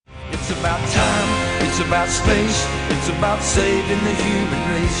It's about time, it's about space, it's about saving the human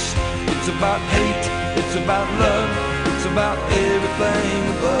race. It's about hate, it's about love, it's about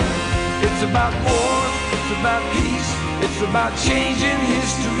everything above. It's about war, it's about peace, it's about changing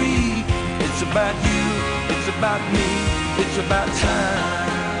history. It's about you, it's about me, it's about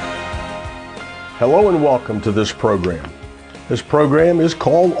time. Hello and welcome to this program. This program is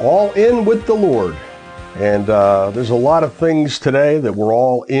called All In with the Lord. And there's a lot of things today that we're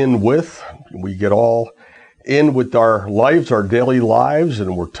all in with. We get all in with our lives, our daily lives,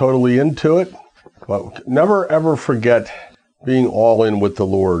 and we're totally into it. But never ever forget being all in with the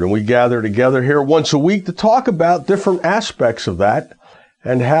Lord. And we gather together here once a week to talk about different aspects of that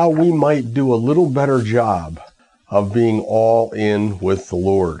and how we might do a little better job of being all in with the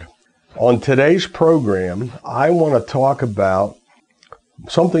Lord. On today's program, I want to talk about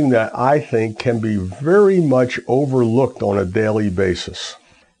something that I think can be very much overlooked on a daily basis.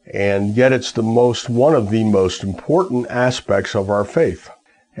 And yet it's one of the most important aspects of our faith.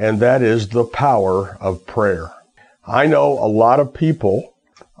 And that is the power of prayer. I know a lot of people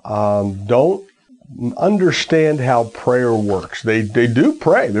don't understand how prayer works. They do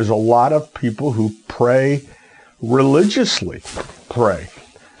pray. There's a lot of people who pray religiously,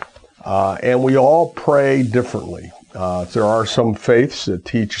 and we all pray differently. There are some faiths that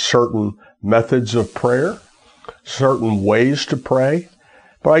teach certain methods of prayer, certain ways to pray.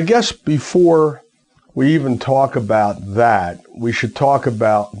 But I guess before we even talk about that, we should talk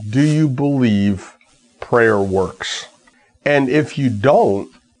about, do you believe prayer works? And if you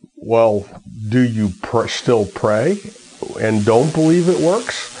don't, well, do you still pray and don't believe it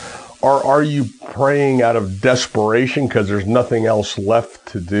works? Or are you praying out of desperation because there's nothing else left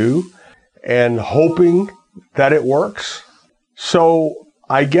to do and hoping that it works? So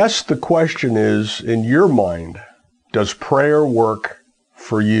I guess the question is, in your mind, does prayer work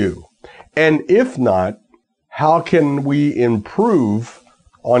for you? And if not, how can we improve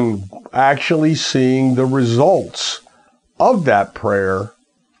on actually seeing the results of that prayer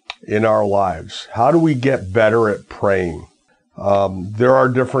in our lives? How do we get better at praying? There are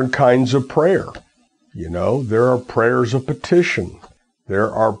different kinds of prayer. There are prayers of petition.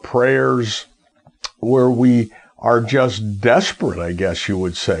 There are prayers where we are just desperate, I guess you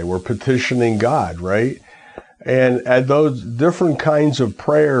would say. We're petitioning God, right? And at those different kinds of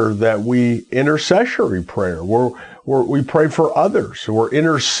prayer that intercessory prayer, where we pray for others, we're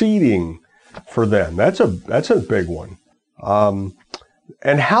interceding for them. That's a big one.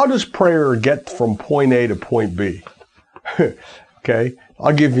 And how does prayer get from point A to point B? Okay,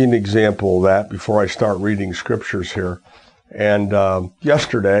 I'll give you an example of that before I start reading scriptures here. And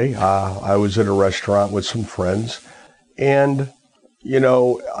yesterday, I was at a restaurant with some friends, and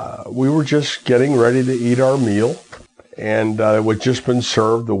we were just getting ready to eat our meal, and it had just been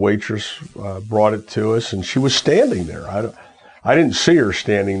served. The waitress brought it to us, and she was standing there. I didn't see her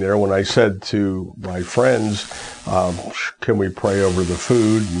standing there when I said to my friends, can we pray over the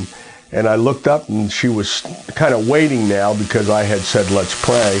food? And I looked up, and she was kind of waiting now because I had said, let's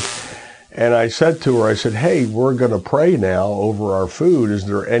pray. And I said to her, I said, hey, we're going to pray now over our food. Is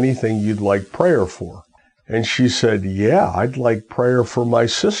there anything you'd like prayer for? And she said, yeah, I'd like prayer for my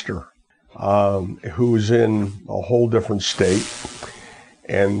sister, who's in a whole different state.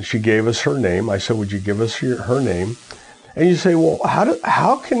 And she gave us her name. I said, would you give us her name? And you say, well,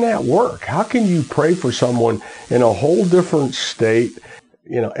 how can that work? How can you pray for someone in a whole different state,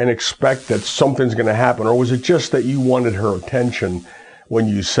 and expect that something's going to happen? Or was it just that you wanted her attention when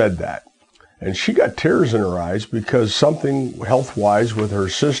you said that? And she got tears in her eyes because something health-wise with her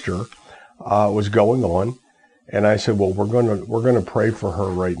sister was going on. And I said, well, we're going to pray for her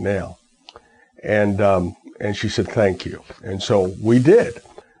right now. And she said, thank you. And so we did.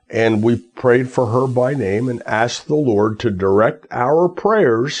 And we prayed for her by name and asked the Lord to direct our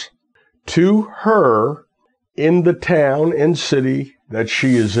prayers to her in the town and city that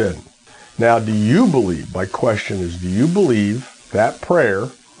she is in. Now, do you believe, my question is, do you believe that prayer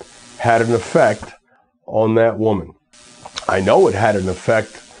had an effect on that woman? I know it had an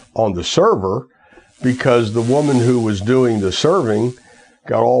effect on the server, because the woman who was doing the serving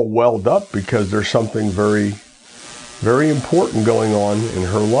got all welled up because there's something very, very important going on in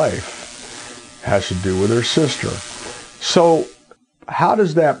her life. It has to do with her sister. So how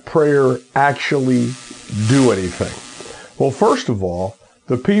does that prayer actually do anything? Well, first of all,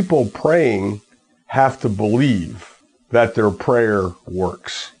 the people praying have to believe that their prayer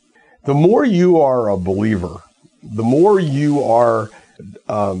works. The more you are a believer, the more you are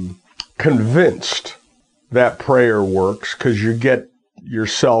convinced that prayer works, because you get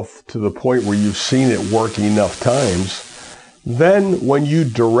yourself to the point where you've seen it work enough times, Then when you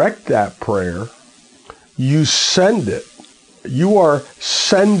direct that prayer, you send it. You are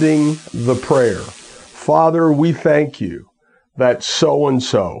sending the prayer. Father, we thank you that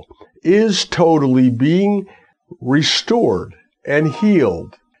so-and-so is totally being restored and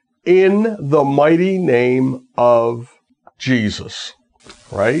healed in the mighty name of Jesus,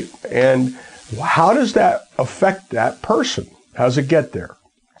 right? And how does that affect that person? How does it get there?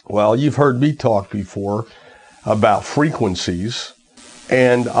 Well, you've heard me talk before about frequencies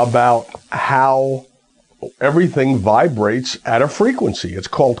and about how everything vibrates at a frequency. It's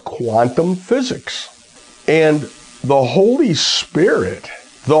called quantum physics. And the Holy Spirit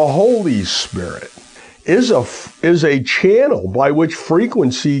is a channel by which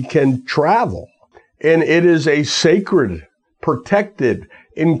frequency can travel. And it is a sacred, protected,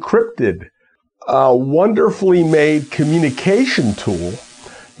 encrypted, wonderfully made communication tool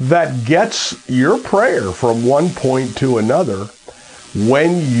that gets your prayer from one point to another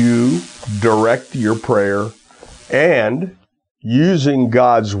when you direct your prayer and, using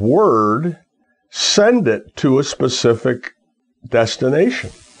God's word, send it to a specific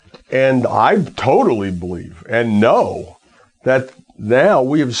destination. And I totally believe and know that now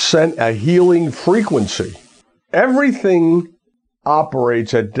we have sent a healing frequency. Everything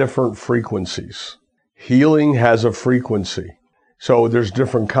operates at different frequencies. Healing has a frequency. So there's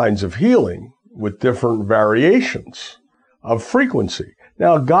different kinds of healing with different variations of frequency.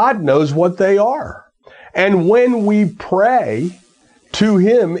 Now, God knows what they are. And when we pray to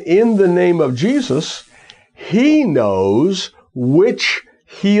Him in the name of Jesus, He knows which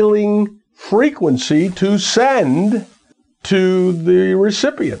healing frequency to send to the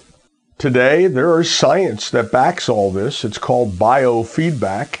recipient. Today, there is science that backs all this. It's called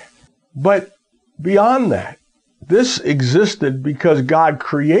biofeedback. But beyond that, this existed because God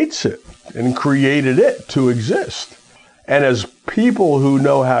creates it and created it to exist. And as people who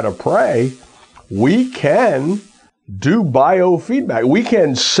know how to pray, we can do biofeedback. We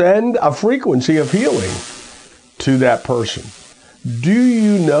can send a frequency of healing to that person. Do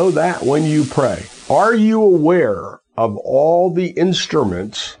you know that when you pray? Are you aware of all the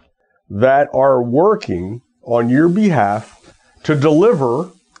instruments that are working on your behalf to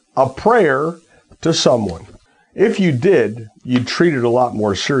deliver a prayer to someone? If you did, you'd treat it a lot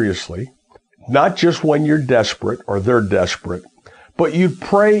more seriously, not just when you're desperate or they're desperate, but you'd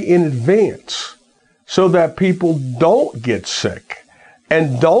pray in advance so that people don't get sick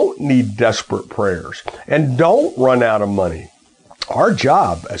and don't need desperate prayers and don't run out of money. Our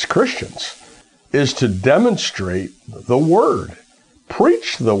job as Christians is to demonstrate the Word,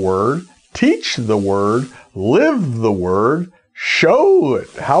 preach the Word, teach the Word, live the Word, show it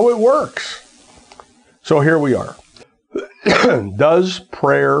how it works. So here we are. Does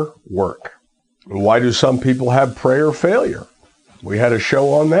prayer work? And why do some people have prayer failure? We had a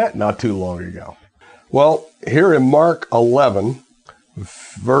show on that not too long ago. Well, here in Mark 11,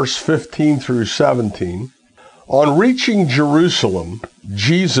 verse 15 through 17, on reaching Jerusalem,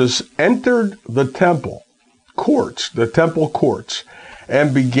 Jesus entered the temple courts,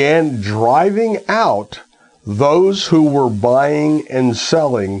 and began driving out those who were buying and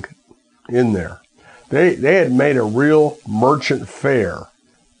selling in there. They had made a real merchant fair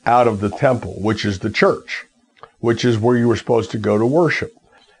out of the temple, which is the church, which is where you were supposed to go to worship.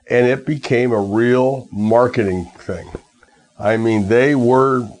 And it became a real marketing thing. I mean, they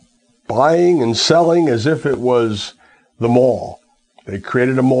were buying and selling as if it was the mall. They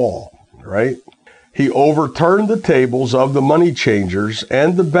created a mall, right? He overturned the tables of the money changers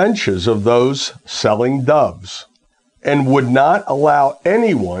and the benches of those selling doves, and would not allow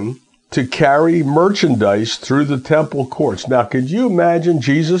anyone to carry merchandise through the temple courts. Now, could you imagine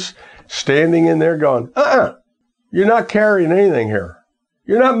Jesus standing in there going, you're not carrying anything here.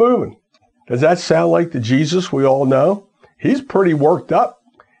 You're not moving. Does that sound like the Jesus we all know? He's pretty worked up.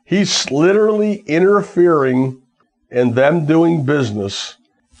 He's literally interfering in them doing business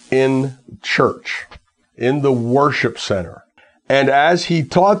in church, in the worship center. And as he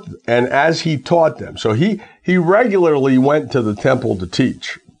taught them, so he regularly went to the temple to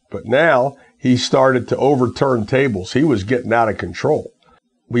teach. But now he started to overturn tables. He was getting out of control.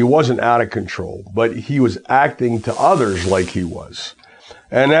 He wasn't out of control, but he was acting to others like he was.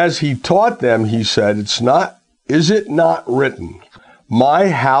 And as he taught them, he said, is it not written, my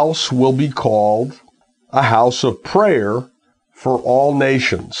house will be called a house of prayer for all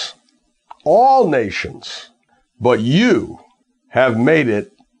nations. All nations. But you have made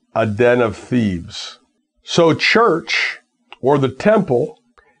it a den of thieves. So church, or the temple,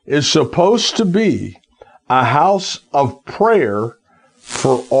 is supposed to be a house of prayer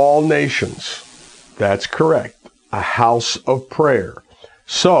for all nations. That's correct. a house of prayer.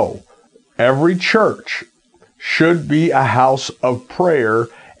 So, every church should be a house of prayer,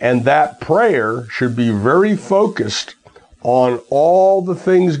 and that prayer should be very focused on all the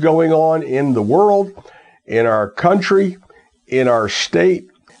things going on in the world, in our country, in our state,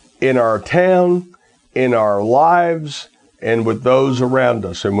 in our town, in our lives, and with those around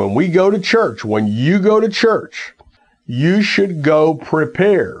us. And when we go to church, when you go to church, you should go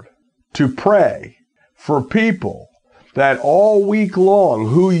prepared to pray for people that all week long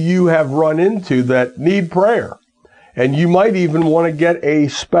who you have run into that need prayer. And you might even want to get a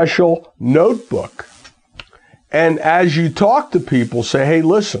special notebook. And as you talk to people, say, hey,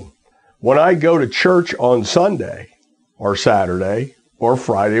 listen, when I go to church on Sunday or Saturday or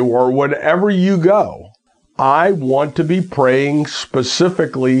Friday or whenever you go, I want to be praying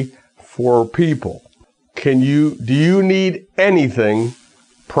specifically for people. Do you need anything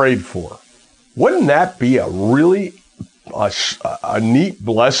prayed for? Wouldn't that be a really a neat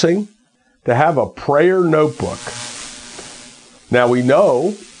blessing to have a prayer notebook? Now we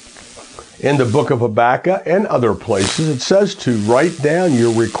know in the book of Habakkuk and other places, it says to write down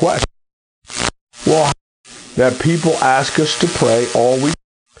your request. Well, that people ask us to pray all week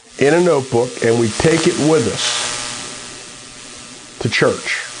in a notebook, and we take it with us to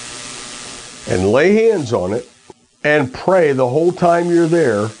church and lay hands on it and pray the whole time you're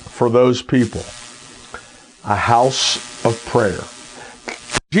there for those people. A house of prayer.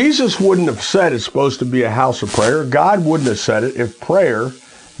 Jesus wouldn't have said it's supposed to be a house of prayer. God wouldn't have said it if prayer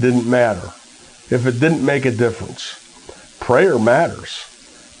didn't matter, if it didn't make a difference. Prayer matters.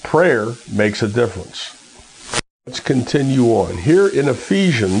 Prayer makes a difference. Let's continue on. Here in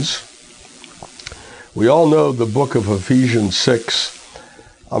Ephesians, we all know the book of Ephesians 6.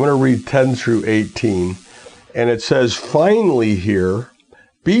 I'm going to read 10 through 18. And it says, finally here,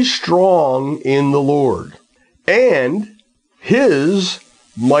 be strong in the Lord and his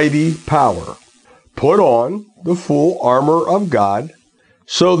mighty power. Put on the full armor of God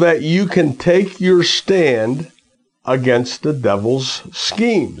so that you can take your stand against the devil's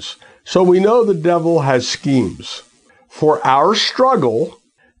schemes. So we know the devil has schemes. For our struggle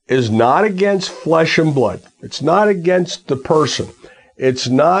is not against flesh and blood. It's not against the person. It's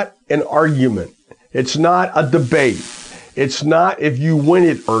not an argument. It's not a debate. It's not if you win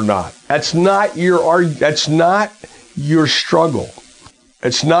it or not. That's not your struggle.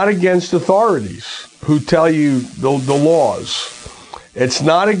 It's not against authorities who tell you the laws. It's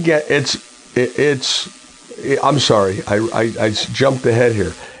not against, I'm sorry, I jumped ahead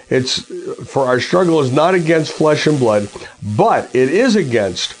here. For our struggle is not against flesh and blood, but it is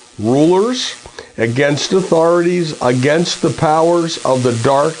against rulers, against authorities, against the powers of the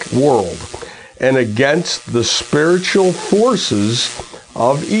dark world, and against the spiritual forces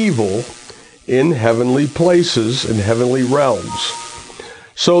of evil in heavenly places, in heavenly realms.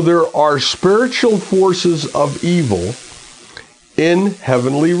 So there are spiritual forces of evil in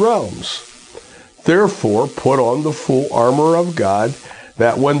heavenly realms. Therefore, put on the full armor of God,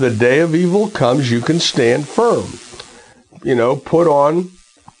 that when the day of evil comes, you can stand firm. Put on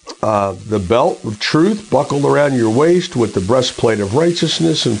the belt of truth buckled around your waist with the breastplate of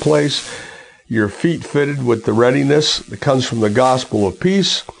righteousness in place, your feet fitted with the readiness that comes from the gospel of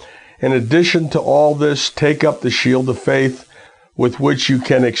peace. In addition to all this, take up the shield of faith with which you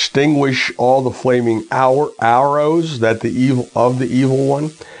can extinguish all the flaming arrows that the evil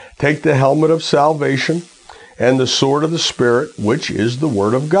one. Take the helmet of salvation and the sword of the Spirit, which is the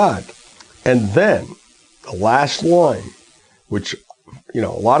Word of God. And then the last line, which, a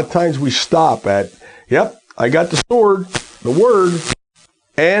lot of times we stop at, yep, I got the sword, the Word,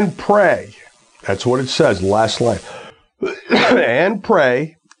 and pray. That's what it says, last line. And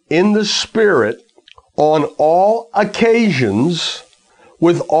pray in the Spirit on all occasions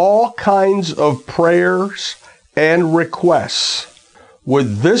with all kinds of prayers and requests.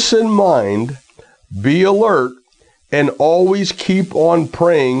 With this in mind, be alert and always keep on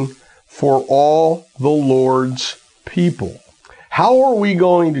praying for all the Lord's people. How are we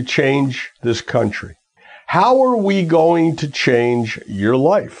going to change this country? How are we going to change your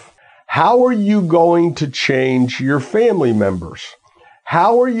life? How are you going to change your family members?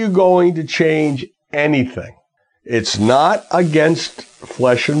 How are you going to change anything? It's not against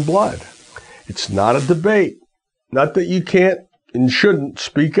flesh and blood. It's not a debate. Not that you can't and shouldn't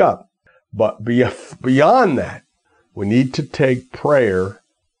speak up. But beyond that, we need to take prayer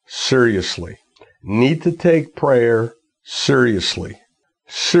seriously. Need to take prayer seriously.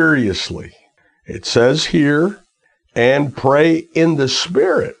 Seriously. It says here, and pray in the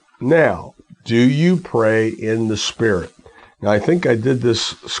Spirit. Now, do you pray in the Spirit? Now, I think I did this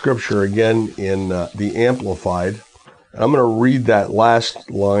scripture again in the Amplified. I'm going to read that last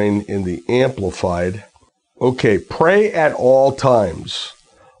line in the Amplified. Okay, pray at all times,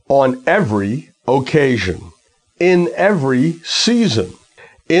 on every occasion, in every season,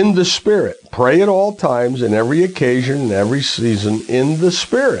 in the Spirit. Pray at all times, in every occasion, in every season, in the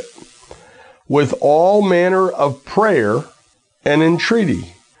Spirit, with all manner of prayer and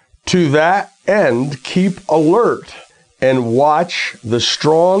entreaty. To that end, keep alert and watch the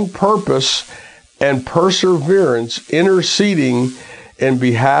strong purpose and perseverance interceding in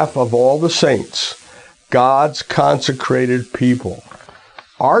behalf of all the saints, God's consecrated people.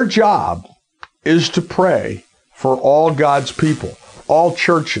 Our job is to pray for all God's people, all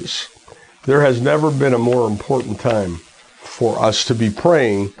churches. There has never been a more important time for us to be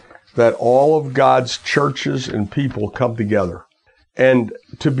praying that all of God's churches and people come together and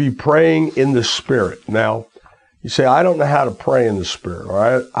to be praying in the Spirit. Now, you say, I don't know how to pray in the Spirit,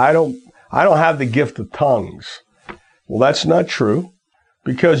 or I don't have the gift of tongues. Well, that's not true,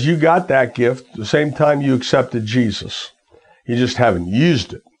 because you got that gift the same time you accepted Jesus. You just haven't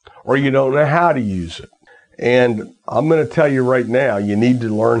used it, or you don't know how to use it. And I'm going to tell you right now, you need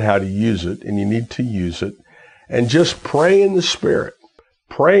to learn how to use it, and you need to use it. And just pray in the Spirit.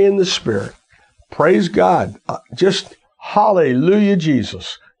 Pray in the Spirit. Praise God. Just hallelujah,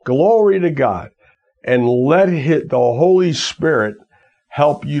 Jesus. Glory to God. And let the Holy Spirit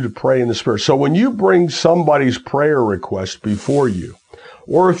help you to pray in the Spirit. So when you bring somebody's prayer request before you,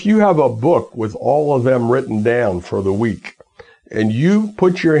 or if you have a book with all of them written down for the week, and you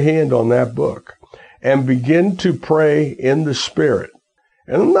put your hand on that book and begin to pray in the Spirit,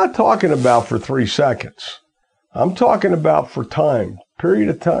 and I'm not talking about for 3 seconds. I'm talking about for time, period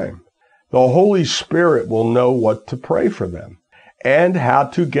of time. The Holy Spirit will know what to pray for them and how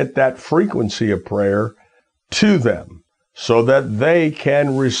to get that frequency of prayer to them so that they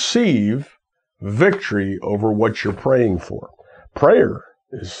can receive victory over what you're praying for. Prayer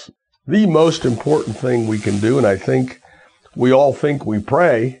is the most important thing we can do, and I think we all think we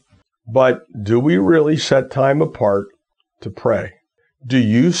pray, but do we really set time apart to pray? Do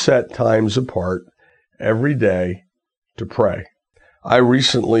you set times apart every day to pray? I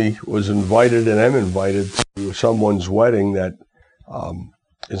recently was invited, and am invited, to someone's wedding that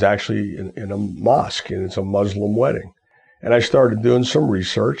is actually in a mosque, and it's a Muslim wedding. And I started doing some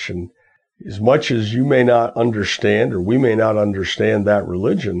research, and as much as you may not understand, or we may not understand that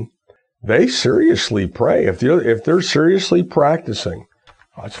religion, they seriously pray. If they're seriously practicing,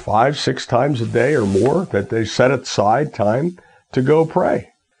 it's 5-6 times a day or more that they set aside time to go pray.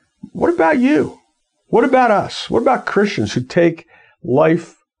 What about you? What about us? What about Christians who take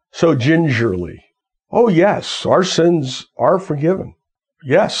life so gingerly? Oh, yes, our sins are forgiven.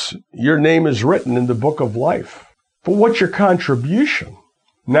 Yes, your name is written in the book of life. But what's your contribution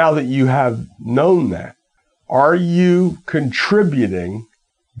now that you have known that? Are you contributing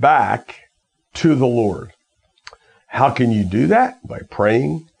back to the Lord? How can you do that? By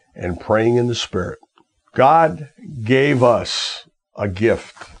praying and praying in the Spirit. God gave us a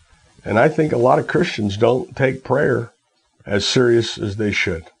gift, and I think a lot of Christians don't take prayer as serious as they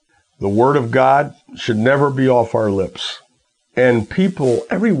should. The Word of God should never be off our lips. And people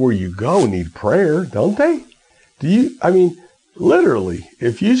everywhere you go need prayer, don't they? Literally,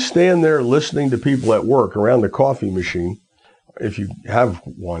 if you stand there listening to people at work around the coffee machine, if you have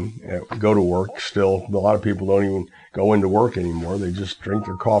one, go to work still. A lot of people don't even go into work anymore. They just drink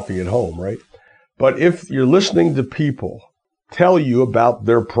their coffee at home, right? But if you're listening to people tell you about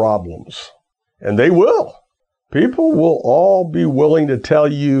their problems, and they will, people will all be willing to tell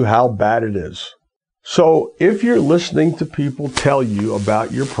you how bad it is. So if you're listening to people tell you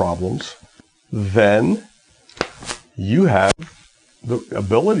about your problems, then you have the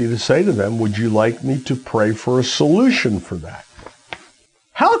ability to say to them, would you like me to pray for a solution for that?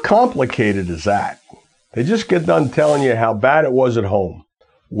 How complicated is that? They just get done telling you how bad it was at home.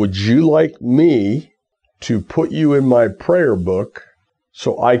 Would you like me to put you in my prayer book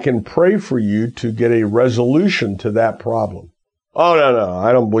so I can pray for you to get a resolution to that problem? Oh, no,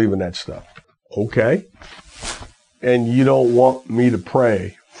 I don't believe in that stuff. Okay. And you don't want me to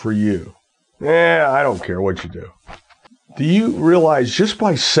pray for you? I don't care what you do. Do you realize just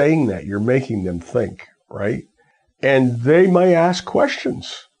by saying that, you're making them think, right? And they may ask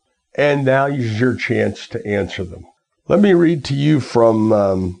questions. And now is your chance to answer them. Let me read to you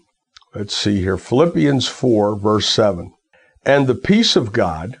from, Philippians 4, verse 7. And the peace of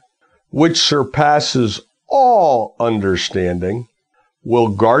God, which surpasses all understanding, will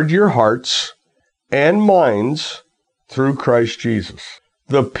guard your hearts and minds through Christ Jesus.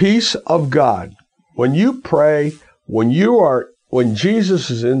 The peace of God. When you pray When Jesus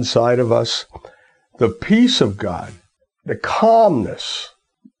is inside of us, the peace of God, the calmness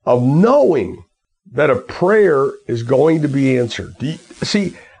of knowing that a prayer is going to be answered.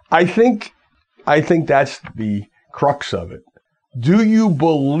 I think that's the crux of it. Do you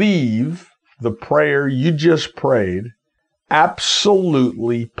believe the prayer you just prayed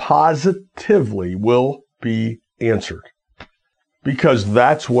absolutely, positively will be answered? Because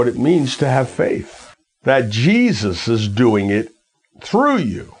that's what it means to have faith. That Jesus is doing it through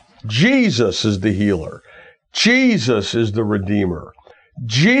you. Jesus is the healer. Jesus is the Redeemer.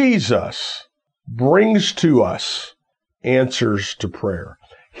 Jesus brings to us answers to prayer.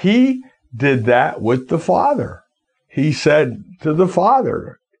 He did that with the Father. He said to the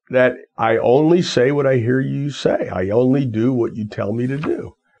Father that I only say what I hear you say. I only do what you tell me to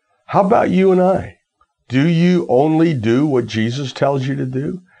do. How about you and I? Do you only do what Jesus tells you to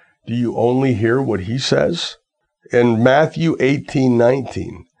do? Do you only hear what he says? In Matthew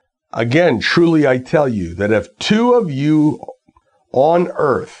 18:19, again, truly I tell you that if two of you on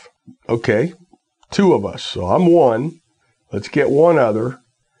earth, okay, two of us, so I'm one, let's get one other,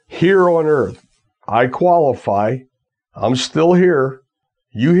 here on earth, I qualify, I'm still here,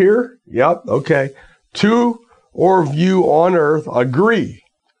 you here? Yep, okay. Two of you on earth agree.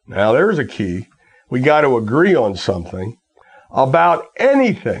 Now there's a key. We got to agree on something about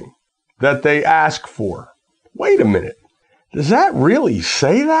anything that they ask for. Wait a minute. Does that really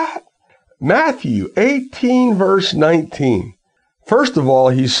say that? Matthew 18, verse 19. First of all,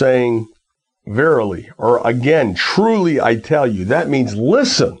 he's saying, verily, or again, truly I tell you. That means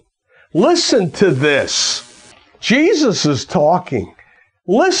listen. Listen to this. Jesus is talking.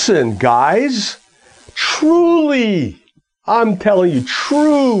 Listen, guys. Truly, I'm telling you,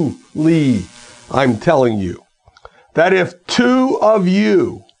 truly, I'm telling you that if two of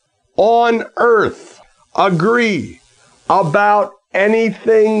you on earth agree about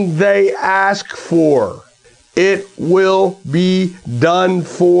anything they ask for, it will be done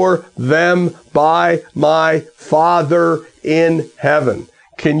for them by my Father in heaven.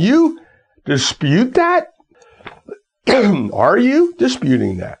 Can you dispute that? Are you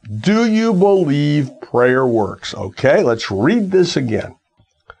disputing that? Do you believe prayer works? Okay, let's read this again.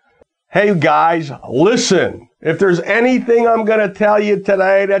 Hey guys, listen. If there's anything I'm going to tell you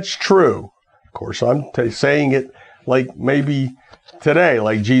today that's true, of course I'm saying it like maybe today,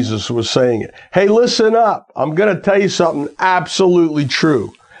 like Jesus was saying it. Hey, listen up. I'm going to tell you something absolutely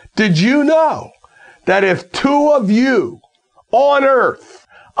true. Did you know that if two of you on earth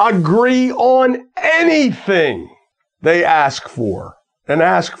agree on anything they ask for and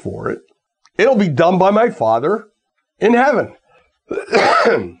ask for it, it'll be done by my Father in heaven?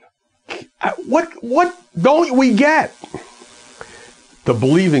 What don't we get? The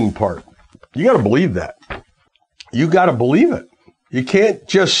believing part. You got to believe that. You got to believe it. You can't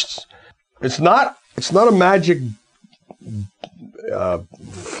just, it's not a magic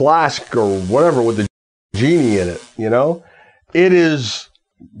flask or whatever with the genie in it, you know? It is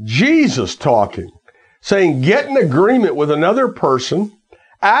Jesus talking, saying, get in agreement with another person,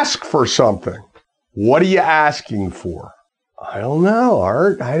 ask for something. What are you asking for? I don't know,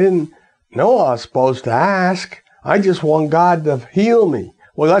 Art. I didn't know I was supposed to ask. I just want God to heal me.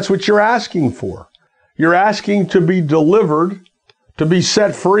 Well, that's what you're asking for. You're asking to be delivered, to be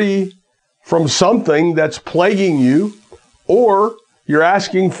set free from something that's plaguing you, or you're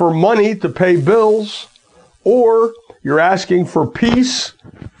asking for money to pay bills, or you're asking for peace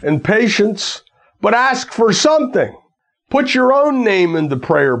and patience, but ask for something. Put your own name in the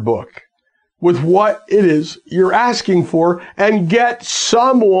prayer book with what it is you're asking for and get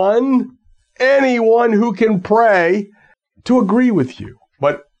someone, anyone who can pray to agree with you.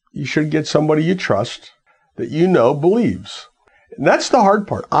 But you should get somebody you trust that you know believes. And that's the hard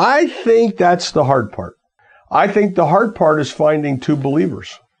part. I think that's the hard part. I think the hard part is finding two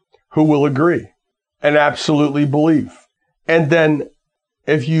believers who will agree and absolutely believe. And then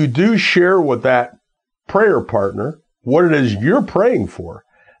if you do share with that prayer partner what it is you're praying for,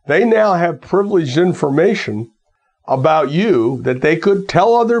 they now have privileged information about you that they could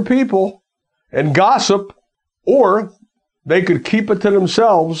tell other people and gossip, or they could keep it to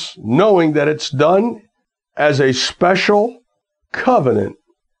themselves, knowing that it's done as a special covenant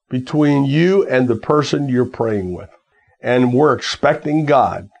between you and the person you're praying with. And we're expecting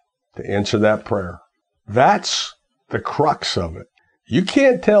God to answer that prayer. That's the crux of it. You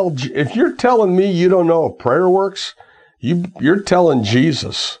can't tell, if you're telling me you don't know if prayer works, you're telling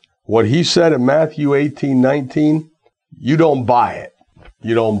Jesus what he said in Matthew 18:19, you don't buy it.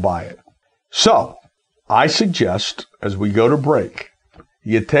 You don't buy it. So, I suggest, as we go to break,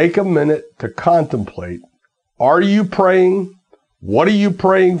 you take a minute to contemplate Are you praying? What are you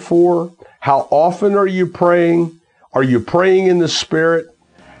praying for? How often are you praying? Are you praying in the Spirit?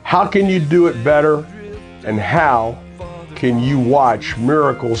 How can you do it better? And how can you watch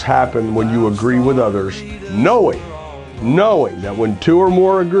miracles happen when you agree with others, knowing that when two or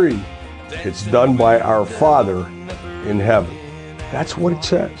more agree, it's done by our Father in heaven. That's what it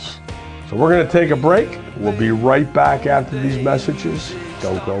says. So we're going to take a break. We'll be right back after these messages.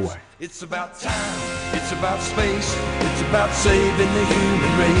 Don't go away. It's about time, it's about space, it's about saving the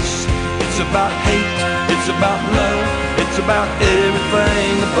human race. It's about hate, it's about love, it's about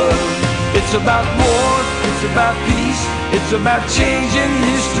everything above. It's about war, it's about peace, it's about changing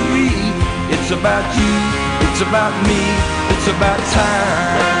history. It's about you, it's about me, it's about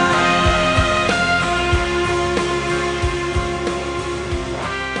time.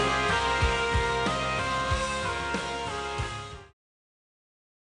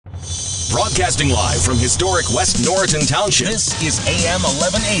 Broadcasting live from historic West Norriton Township. This is AM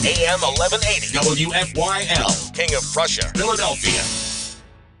 1180. AM 1180. WFYL. King of Prussia, Philadelphia.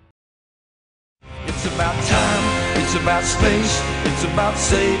 It's about time, it's about space, it's about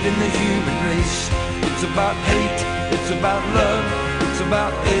saving the human race. It's about hate, it's about love, it's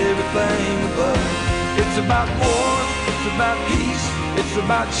about everything above. It's about war, it's about peace, it's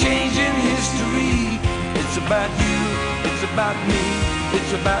about changing history. It's about you, it's about me.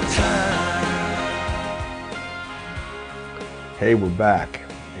 It's about time. Hey, we're back.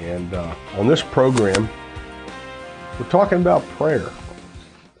 And on this program, we're talking about prayer.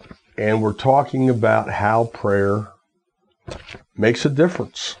 And we're talking about how prayer makes a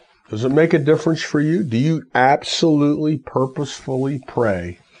difference. Does it make a difference for you? Do you absolutely, purposefully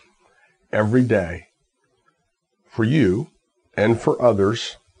pray every day for you and for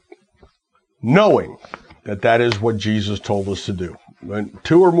others, knowing that that is what Jesus told us to do? When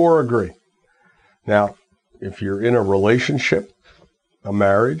two or more agree. Now, if you're in a relationship, a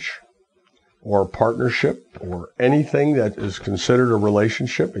marriage, or a partnership, or anything that is considered a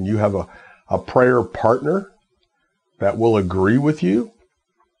relationship, and you have a prayer partner that will agree with you,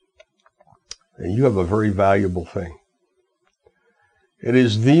 then you have a very valuable thing. It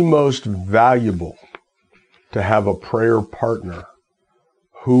is the most valuable to have a prayer partner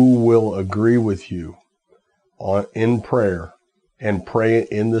who will agree with you in prayer and pray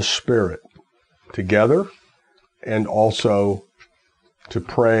in the Spirit together, and also to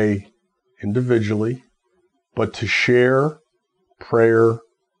pray individually, but to share prayer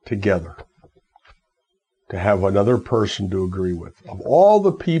together, to have another person to agree with. Of all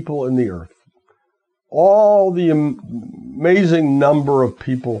the people in the earth, all the amazing number of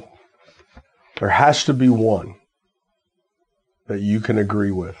people, there has to be one that you can agree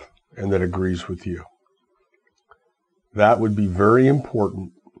with and that agrees with you. That would be very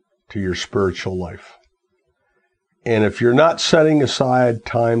important to your spiritual life. And if you're not setting aside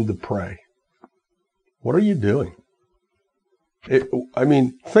time to pray, what are you doing?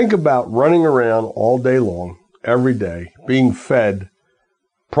 Think about running around all day long, every day, being fed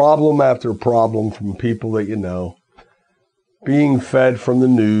problem after problem from people that you know, being fed from the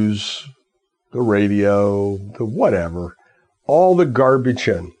news, the radio, the whatever, all the garbage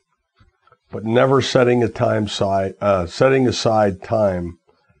in, but never setting aside time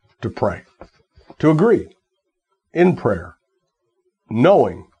to pray, to agree in prayer,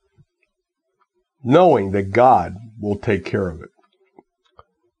 knowing that God will take care of it.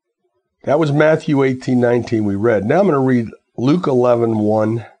 That was Matthew 18:19 we read. Now I'm going to read Luke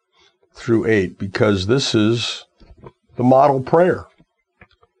 11:1 through 8, because this is the model prayer.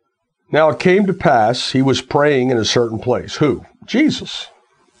 Now it came to pass, he was praying in a certain place. Who? Jesus.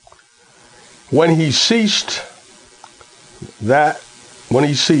 When he ceased, that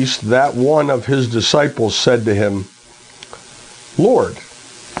one of his disciples said to him, Lord,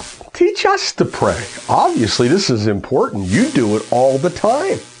 teach us to pray. Obviously, this is important. You do it all the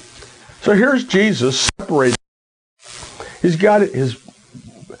time. So here's Jesus separated. He's got his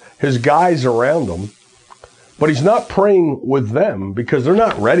guys around him, but he's not praying with them because they're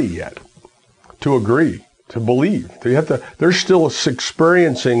not ready yet to agree, to believe. They're still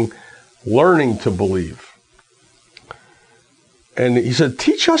experiencing learning to believe. And he said,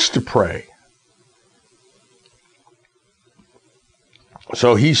 teach us to pray.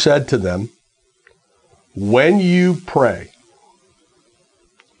 So he said to them, when you pray,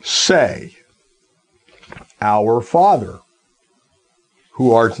 say, Our Father,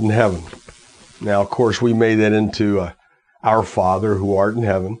 who art in heaven. Now, of course, we made that into Our Father, who art in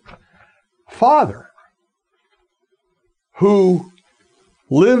heaven. Father, who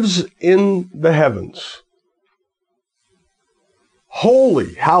lives in the heavens.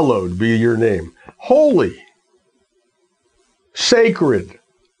 Holy, hallowed be your name. Holy sacred,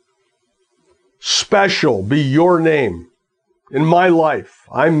 special be your name. In my life,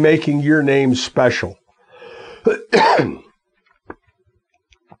 I'm making your name special.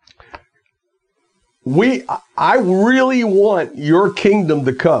 I really want your kingdom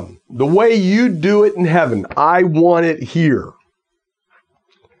to come. The way you do it in heaven, I want it here.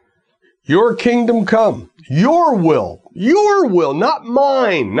 Your kingdom come. Your will, not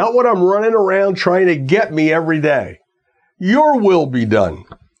mine, not what I'm running around trying to get me every day. Your will be done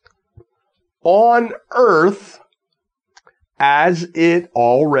on earth as it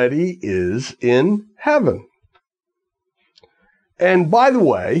already is in heaven. And by the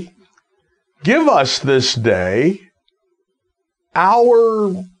way, give us this day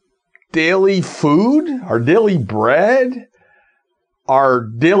our daily food, our daily bread, our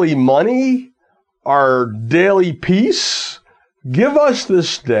daily money, our daily peace. Give us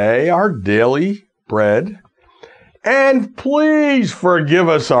this day our daily bread, and please forgive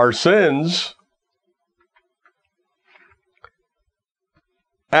us our sins,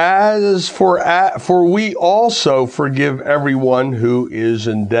 as for we also forgive everyone who is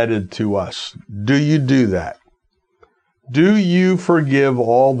indebted to us. Do you do that? Do you forgive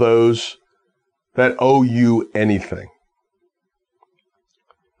all those that owe you anything?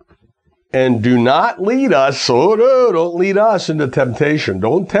 And do not lead us, don't lead us into temptation.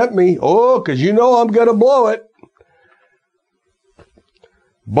 Don't tempt me, because you know I'm going to blow it.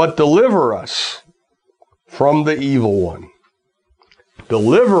 But deliver us from the evil one.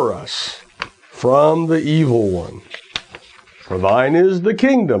 Deliver us from the evil one. For thine is the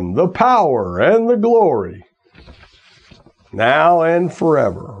kingdom, the power, and the glory, now and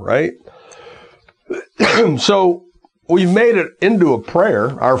forever, right? So, we've made it into a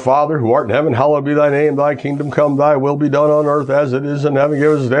prayer. Our Father, who art in heaven, hallowed be thy name. Thy kingdom come, thy will be done on earth as it is in heaven.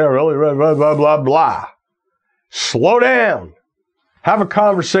 Give us today our daily bread, blah, blah, blah, blah. Slow down. Have a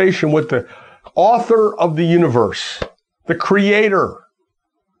conversation with the author of the universe, the creator.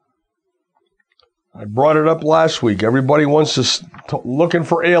 I brought it up last week. Everybody wants to looking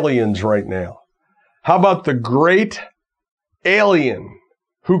for aliens right now. How about the great alien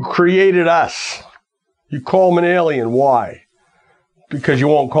who created us? You call him an alien. Why? Because you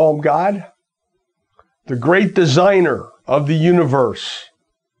won't call him God? The great designer of the universe.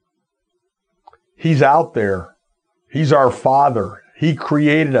 He's out there. He's our Father. He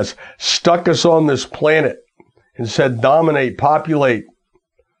created us, stuck us on this planet, and said, dominate, populate,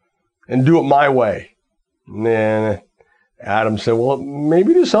 and do it my way. Nah. Adam said, well,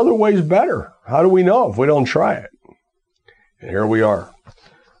 maybe this other way is better. How do we know if we don't try it? And here we are.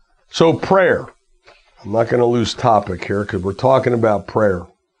 So prayer. I'm not going to lose topic here because we're talking about prayer.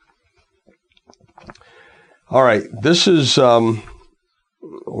 All right, this is,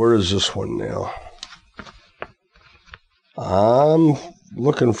 where is this one now? I'm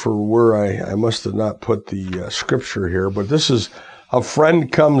looking for where I must have not put the scripture here, but this is, a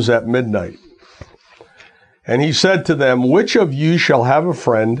friend comes at midnight. And he said to them, which of you shall have a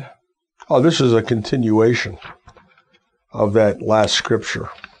friend? Oh, this is a continuation of that last scripture.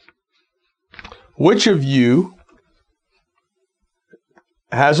 Which of you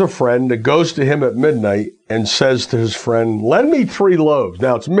has a friend that goes to him at midnight and says to his friend, lend me 3 loaves.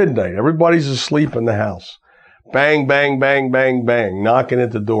 Now it's midnight. Everybody's asleep in the house. Bang, bang, bang, bang, bang, knocking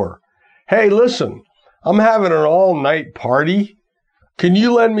at the door. Hey, listen, I'm having an all-night party. Can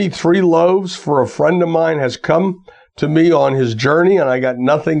you lend me 3 loaves for a friend of mine has come to me on his journey and I got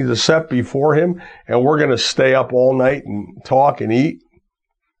nothing to set before him and we're going to stay up all night and talk and eat?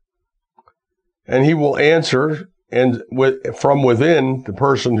 And he will answer and from within the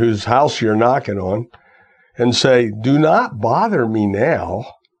person whose house you're knocking on and say, do not bother me now.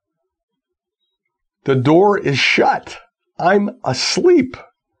 The door is shut. I'm asleep.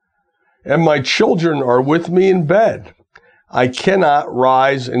 And my children are with me in bed. I cannot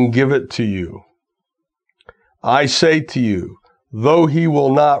rise and give it to you. I say to you, though he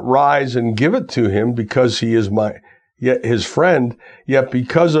will not rise and give it to him because he is yet his friend, yet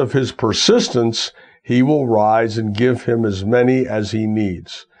because of his persistence, he will rise and give him as many as he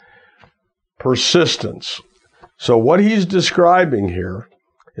needs. Persistence. So what he's describing here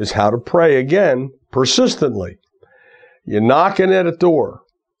is how to pray again persistently. You're knocking at a door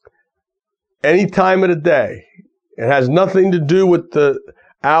any time of the day. It has nothing to do with the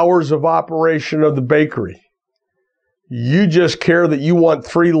hours of operation of the bakery. You just care that you want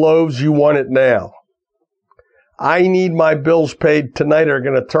 3 loaves, you want it now. I need my bills paid tonight, they're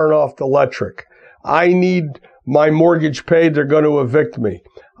going to turn off the electric. I need my mortgage paid, they're going to evict me.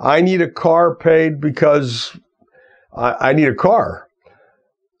 I need a car paid because I need a car.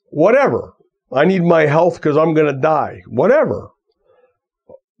 Whatever. I need my health because I'm going to die. Whatever.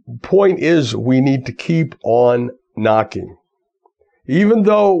 Point is, we need to keep on knocking. Even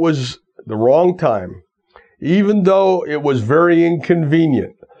though it was the wrong time, even though it was very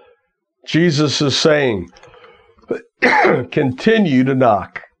inconvenient, Jesus is saying, continue to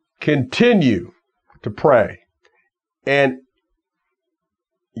knock, continue to pray, and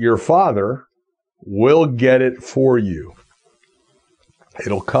your Father will get it for you.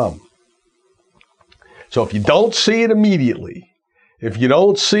 It'll come. So if you don't see it immediately, if you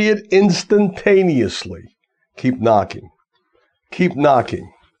don't see it instantaneously, keep knocking. Keep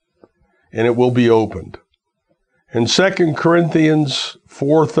knocking, and it will be opened. In 2 Corinthians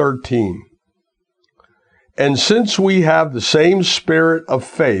 4:13, and since we have the same spirit of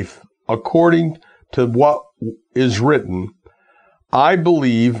faith, according to what is written, I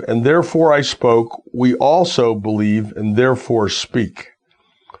believe, and therefore I spoke, we also believe, and therefore speak.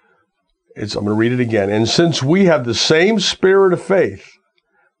 I'm going to read it again. And since we have the same spirit of faith,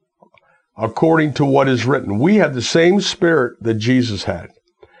 according to what is written, we have the same spirit that Jesus had.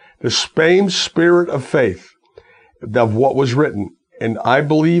 The same spirit of faith of what was written. And I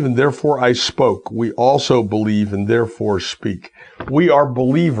believe, and therefore I spoke. We also believe, and therefore speak. We are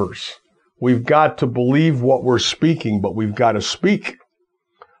believers. We've got to believe what we're speaking, but we've got to speak.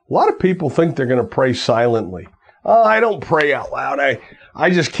 A lot of people think they're going to pray silently. Oh, I don't pray out loud. I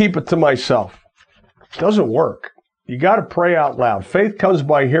just keep it to myself. It doesn't work. You got to pray out loud. Faith comes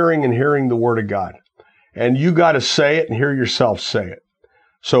by hearing, and hearing the Word of God. And you got to say it and hear yourself say it.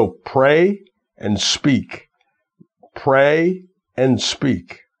 So pray and speak. Pray and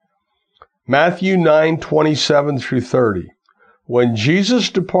speak. Matthew 9:27 through 30. When Jesus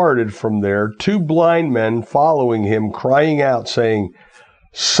departed from there, 2 blind men following him, crying out, saying,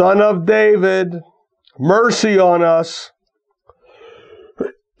 Son of David, mercy on us.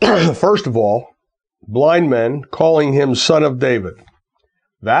 First of all, blind men calling him Son of David.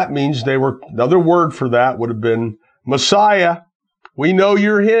 That means another word for that would have been Messiah. We know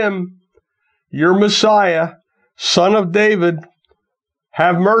you're him. You're Messiah, Son of David.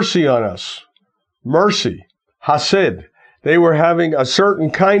 Have mercy on us. Mercy, Hasid. They were having a certain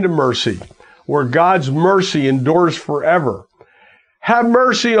kind of mercy where God's mercy endures forever. Have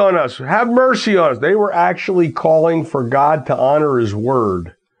mercy on us. Have mercy on us. They were actually calling for God to honor his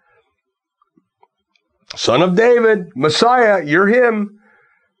word. Son of David, Messiah, you're him.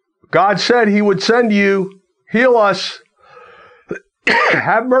 God said he would send you. Heal us.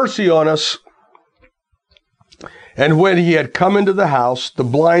 Have mercy on us. And when he had come into the house, the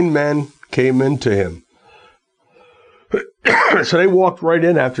blind men came into him. So they walked right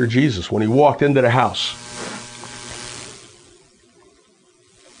in after Jesus when he walked into the house.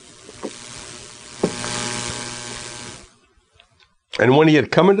 And when he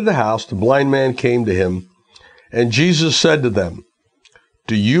had come into the house, the blind man came to him, and Jesus said to them,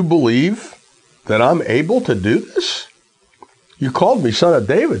 Do you believe that I'm able to do this? You called me Son of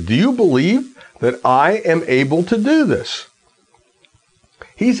David. Do you believe that I am able to do this?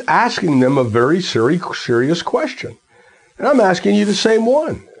 He's asking them a very serious question. And I'm asking you the same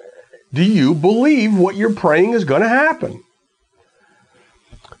one. Do you believe what you're praying is going to happen?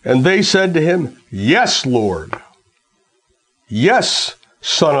 And they said to him, Yes, Lord. Yes,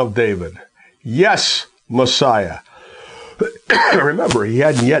 Son of David. Yes, Messiah. Remember, he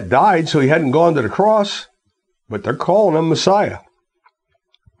hadn't yet died, so he hadn't gone to the cross, but they're calling him Messiah.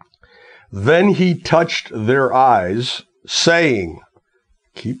 Then he touched their eyes, saying,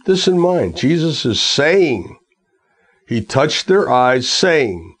 keep this in mind, Jesus is saying, he touched their eyes,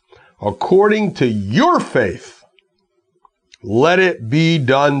 saying, according to your faith, let it be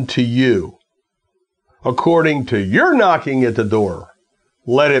done to you. According to your knocking at the door,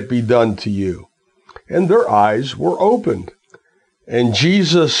 let it be done to you. And their eyes were opened. And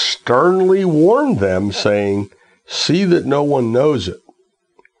Jesus sternly warned them, saying, see that no one knows it.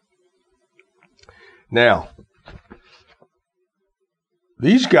 Now,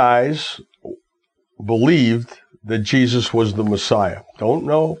 these guys believed that Jesus was the Messiah. Don't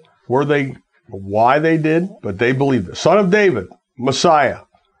know why they did, but they believed it. Son of David, Messiah,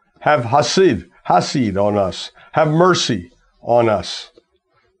 have Hasid on us. Have mercy on us.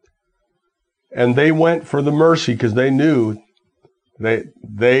 And they went for the mercy because they knew that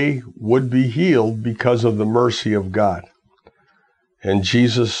they would be healed because of the mercy of God. And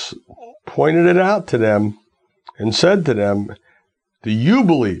Jesus pointed it out to them and said to them, do you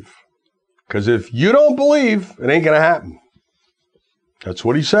believe? Because if you don't believe, it ain't going to happen. That's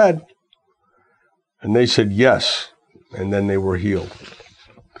what he said. And they said, yes. And then they were healed.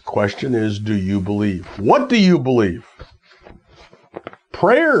 The question is, do you believe? What do you believe?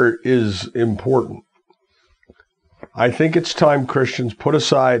 prayer is important. I think it's time Christians put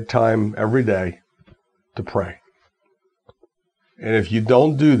aside time every day to pray. And if you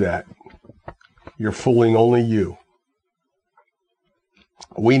don't do that, you're fooling only you.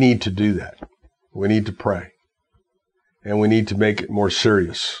 We need to do that. We need to pray. And we need to make it more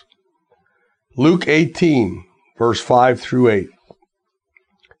serious. Luke 18, verse 5 through 8.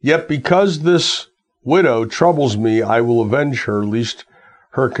 Yet because this widow troubles me, I will avenge her, lest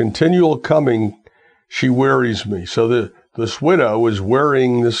her continual coming she wearies me. So this widow is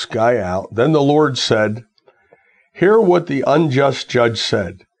wearing this guy out. Then the Lord said, hear what the unjust judge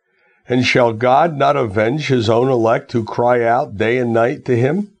said. And shall God not avenge his own elect who cry out day and night to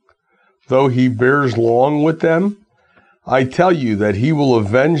him, though he bears long with them? I tell you that he will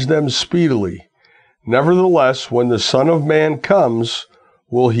avenge them speedily. Nevertheless, when the Son of Man comes,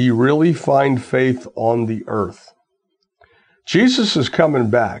 will he really find faith on the earth? Jesus is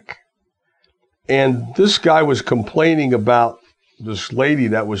coming back. And this guy was complaining about this lady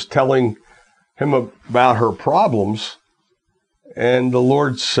that was telling him about her problems. And the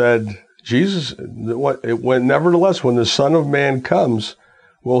Lord said, nevertheless, when the Son of Man comes,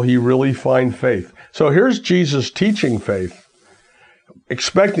 will he really find faith? So here's Jesus teaching faith,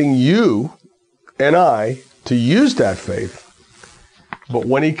 expecting you and I to use that faith. But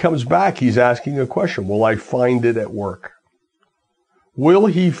when he comes back, he's asking a question. Will I find it at work? Will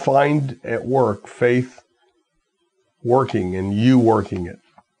he find at work faith working and you working it?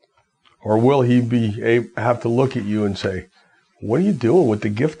 Or will he have to look at you and say, what are you doing with the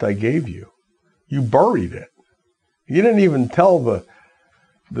gift I gave you? You buried it. You didn't even tell the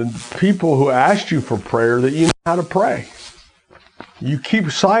people who asked you for prayer that you know how to pray. You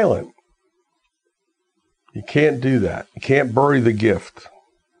keep silent. You can't do that. You can't bury the gift.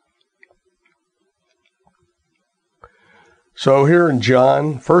 So here in 1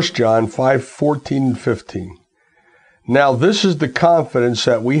 John 5:14 and 15. Now this is the confidence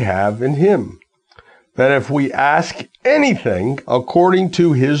that we have in him, that if we ask anything according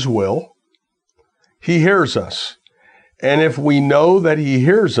to his will, he hears us. And if we know that he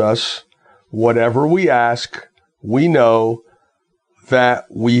hears us, whatever we ask, we know that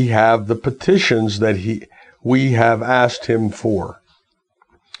we have the petitions that we have asked him for.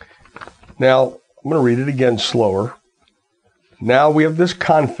 Now, I'm going to read it again slower. Now we have this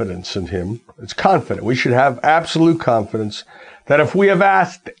confidence in him. It's confident. We should have absolute confidence that if we have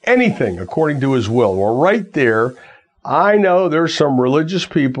asked anything according to his will, well, right there, I know there's some religious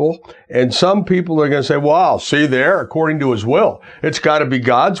people, and some people are going to say, wow, see there, according to his will, it's got to be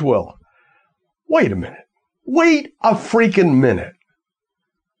God's will. Wait a minute. Wait a freaking minute.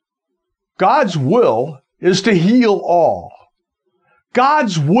 God's will is to heal all.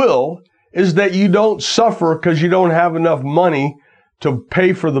 God's will is that you don't suffer because you don't have enough money to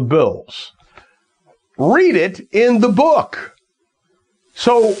pay for the bills. Read it in the book.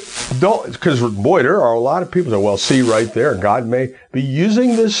 So don't, because boy, there are a lot of people that, well, see right there, God may be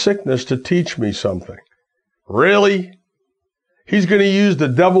using this sickness to teach me something. Really? He's going to use the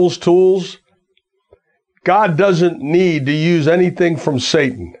devil's tools? God doesn't need to use anything from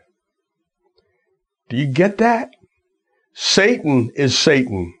Satan. Do you get that? Satan is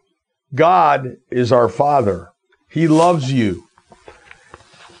Satan. God is our Father. He loves you.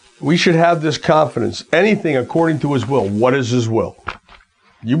 We should have this confidence. Anything according to his will. What is his will?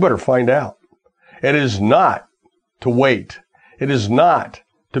 You better find out. It is not to wait. It is not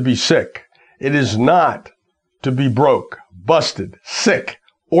to be sick. It is not to be broke, busted, sick,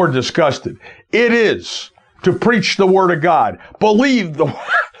 or disgusted. It is to preach the word of God. Believe the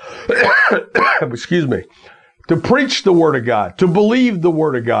excuse me. To preach the word of God, to believe the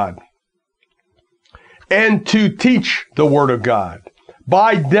word of God, and to teach the word of God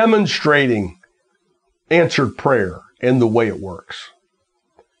by demonstrating answered prayer and the way it works.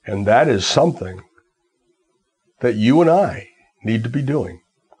 And that is something that you and I need to be doing.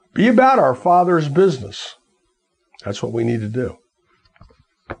 Be about our Father's business. That's what we need to do.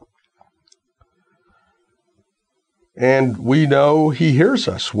 And we know he hears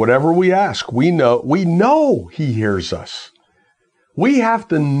us. Whatever we ask, we know he hears us. We have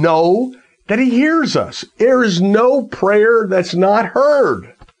to know that he hears us. There is no prayer that's not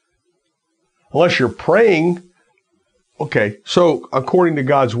heard. Unless you're praying. Okay, so according to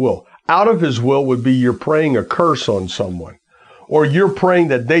God's will, out of his will would be you're praying a curse on someone. Or you're praying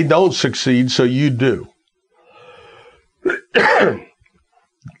that they don't succeed, so you do.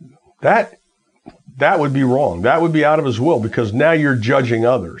 That would be wrong. That would be out of his will, because now you're judging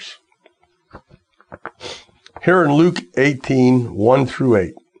others. Here in Luke 18, 1 through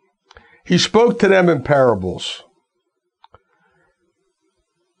 8. He spoke to them in parables.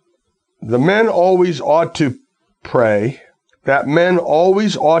 the men always ought to pray, that men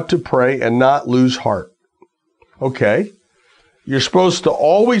always ought to pray and not lose heart. Okay. You're supposed to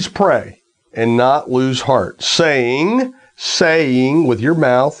always pray and not lose heart, saying with your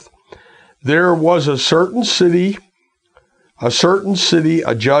mouth, there was a certain city,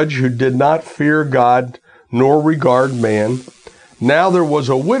 a judge who did not fear God nor regard man. Now there was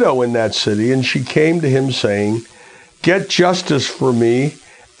a widow in that city, and she came to him saying, get justice for me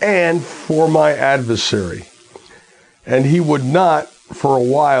and for my adversary. And he would not for a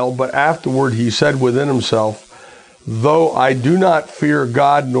while, but afterward he said within himself, though I do not fear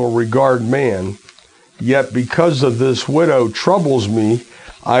God nor regard man, yet because of this widow troubles me,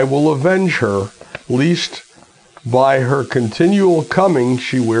 I will avenge her, lest by her continual coming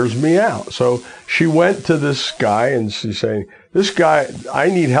she wears me out. So she went to this guy and she's saying, this guy, I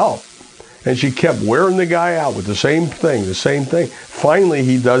need help. And she kept wearing the guy out with the same thing. Finally,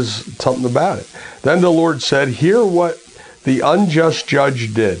 he does something about it. Then the Lord said, hear what the unjust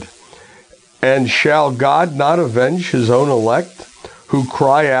judge did. And shall God not avenge his own elect, who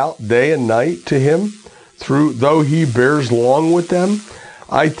cry out day and night to him, though he bears long with them?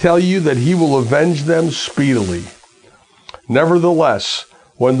 I tell you that he will avenge them speedily. Nevertheless,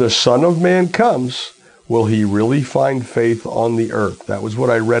 when the Son of Man comes, will he really find faith on the earth? That was what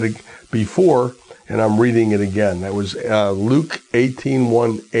I read before, and I'm reading it again. That was Luke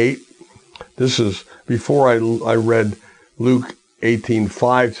 18:1-8. This is before I read Luke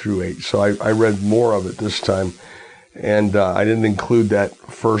 18:5-8. So I read more of it this time, and I didn't include that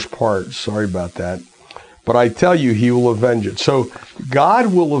first part. Sorry about that. But I tell you, he will avenge it. So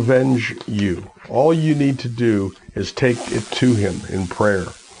God will avenge you. All you need to do is take it to him in prayer.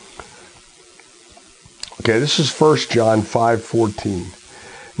 Okay, this is 1 John 5:14.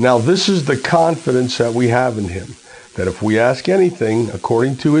 Now this is the confidence that we have in him, that if we ask anything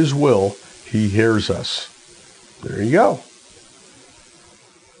according to his will, he hears us. There you go.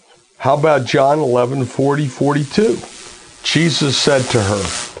 How about John 11:40-42? Jesus said to her,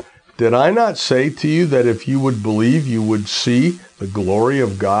 did I not say to you that if you would believe, you would see the glory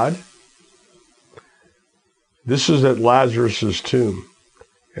of God? This is at Lazarus' tomb,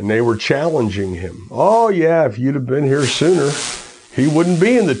 and they were challenging him. Oh yeah, if you'd have been here sooner, he wouldn't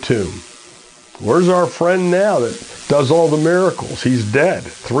be in the tomb. Where's our friend now that does all the miracles? He's dead,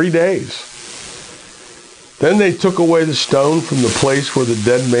 3 days. Then they took away the stone from the place where the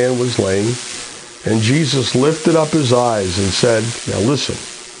dead man was laying, and Jesus lifted up his eyes and said, now listen,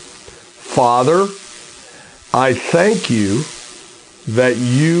 Father, I thank you that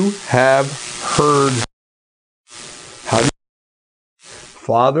you have heard.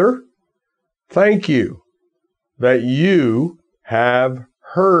 Father, thank you that you have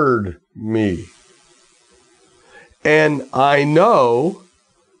heard me. And I know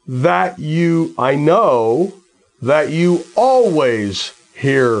that you always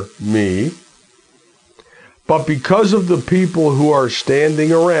hear me. But because of the people who are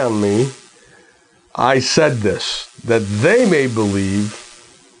standing around me, I said this, that they may believe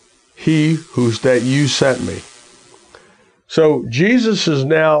that you sent me. So Jesus is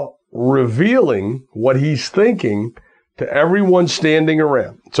now revealing what he's thinking to everyone standing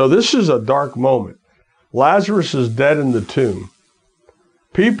around. So this is a dark moment. Lazarus is dead in the tomb.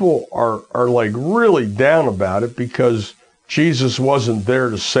 People are like really down about it because Jesus wasn't there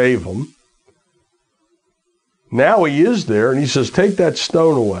to save them. Now he is there, and he says, take that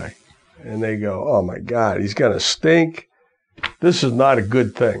stone away. And they go, oh my God, he's going to stink. This is not a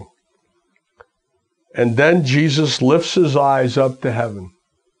good thing. And then Jesus lifts his eyes up to heaven.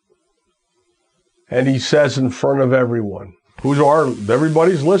 And he says in front of everyone,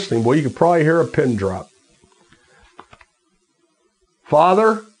 everybody's listening. Well, you could probably hear a pin drop.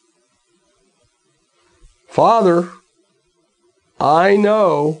 Father, I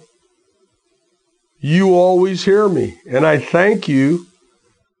know you always hear me, and I thank you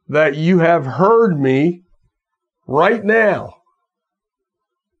that you have heard me right now.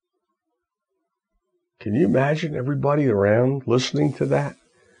 Can you imagine everybody around listening to that?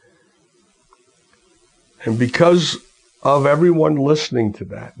 And because of everyone listening to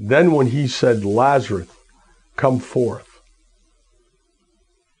that, then when he said, Lazarus, come forth.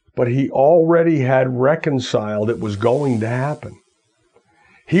 But he already had reconciled it was going to happen.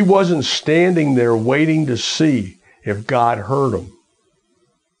 He wasn't standing there waiting to see if God heard him.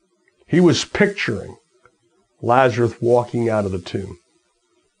 He was picturing Lazarus walking out of the tomb.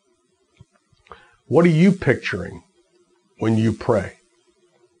 What are you picturing when you pray?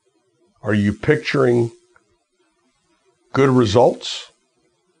 Are you picturing good results?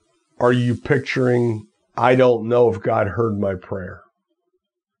 Are you picturing, I don't know if God heard my prayer?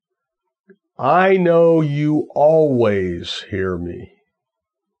 I know you always hear me.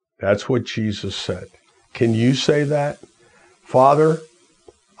 That's what Jesus said. Can you say that? Father,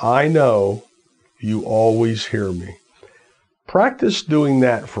 I know you always hear me. Practice doing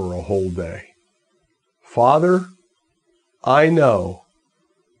that for a whole day. Father, I know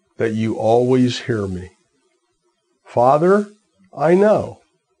that you always hear me. Father, I know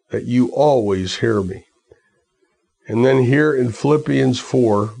that you always hear me. And then here in Philippians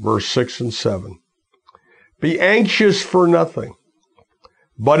 4, verse 6 and 7. Be anxious for nothing,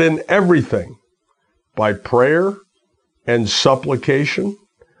 but in everything, by prayer and supplication,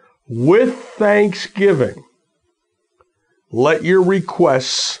 with thanksgiving, let your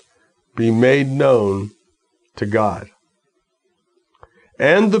requests be made known to God.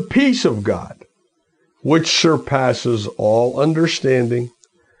 And the peace of God, which surpasses all understanding,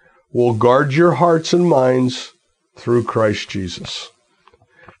 will guard your hearts and minds through Christ Jesus.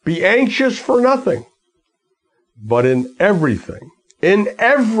 Be anxious for nothing, but in everything,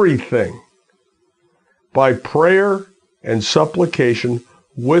 by prayer and supplication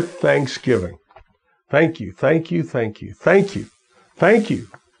with thanksgiving. Thank you, thank you, thank you, thank you, thank you,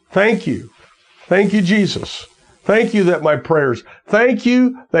 thank you, thank you, Jesus. Thank you that my prayers, thank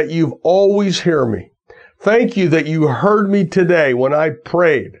you that you've always heard me. Thank you that you heard me today when I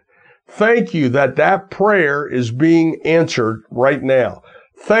prayed. Thank you that that prayer is being answered right now.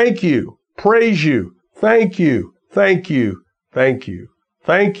 Thank you, praise you, thank you, thank you, thank you,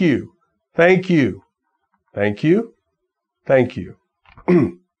 thank you, thank you, thank you, thank you.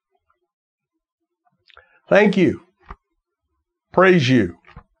 Thank you, praise you,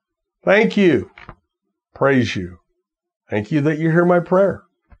 thank you, praise you. Thank you that you hear my prayer.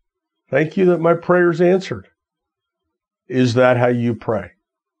 Thank you that my prayer is answered. Is that how you pray?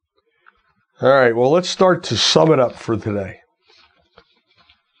 All right, well, let's start to sum it up for today.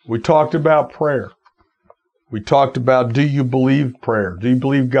 We talked about prayer. We talked about, do you believe prayer? Do you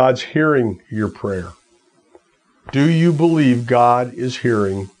believe God's hearing your prayer? Do you believe God is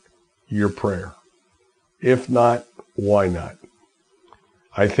hearing your prayer? If not, why not?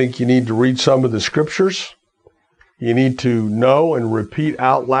 I think you need to read some of the scriptures. You need to know and repeat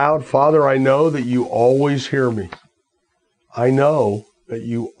out loud, Father, I know that you always hear me. I know that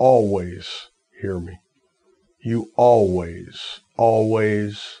you always hear me. You always,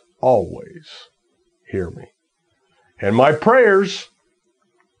 always, always hear me. And my prayers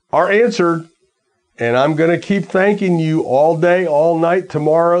are answered, and I'm going to keep thanking you all day, all night,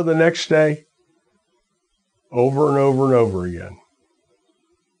 tomorrow, the next day, over and over and over again.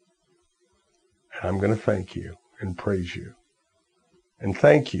 And I'm going to thank you and praise you. And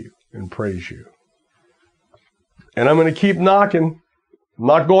thank you and praise you. And I'm going to keep knocking. I'm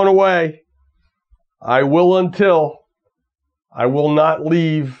not going away. I will until I will not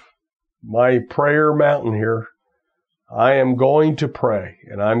leave my prayer mountain here. I am going to pray,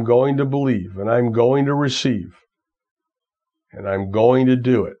 and I'm going to believe, and I'm going to receive, and I'm going to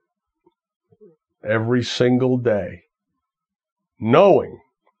do it every single day, knowing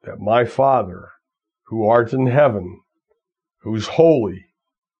that my Father, who art in heaven, who's holy,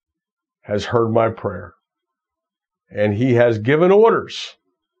 has heard my prayer. And he has given orders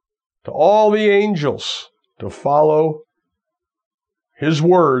to all the angels to follow his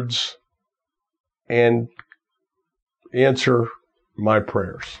words and answer my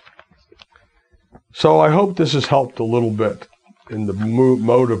prayers. So I hope this has helped a little bit in the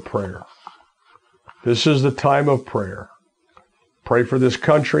mode of prayer. This is the time of prayer. Pray for this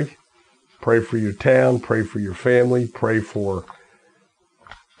country. Pray for your town. Pray for your family. Pray for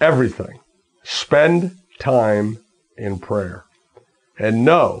everything. Spend time in prayer. And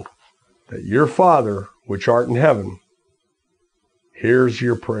know that your Father, which art in heaven, hears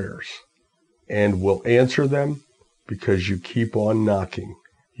your prayers and will answer them because you keep on knocking.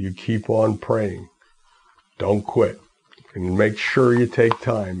 You keep on praying. Don't quit. And make sure you take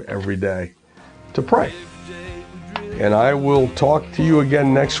time every day to pray. And I will talk to you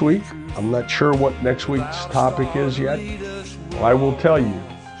again next week. I'm not sure what next week's topic is yet. I will tell you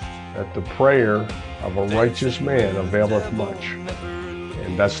that the prayer of a righteous man availeth much.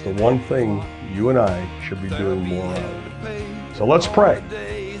 And that's the one thing you and I should be doing more of. So let's pray.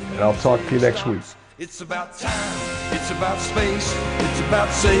 And I'll talk to you next week. It's about time, it's about space, it's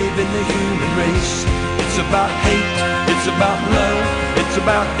about saving the human race. It's about hate, it's about love, it's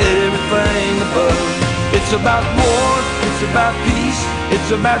about everything above. It's about war, it's about peace,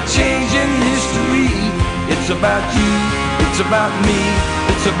 it's about changing history. It's about you, it's about me,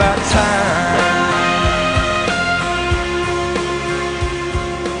 it's about time.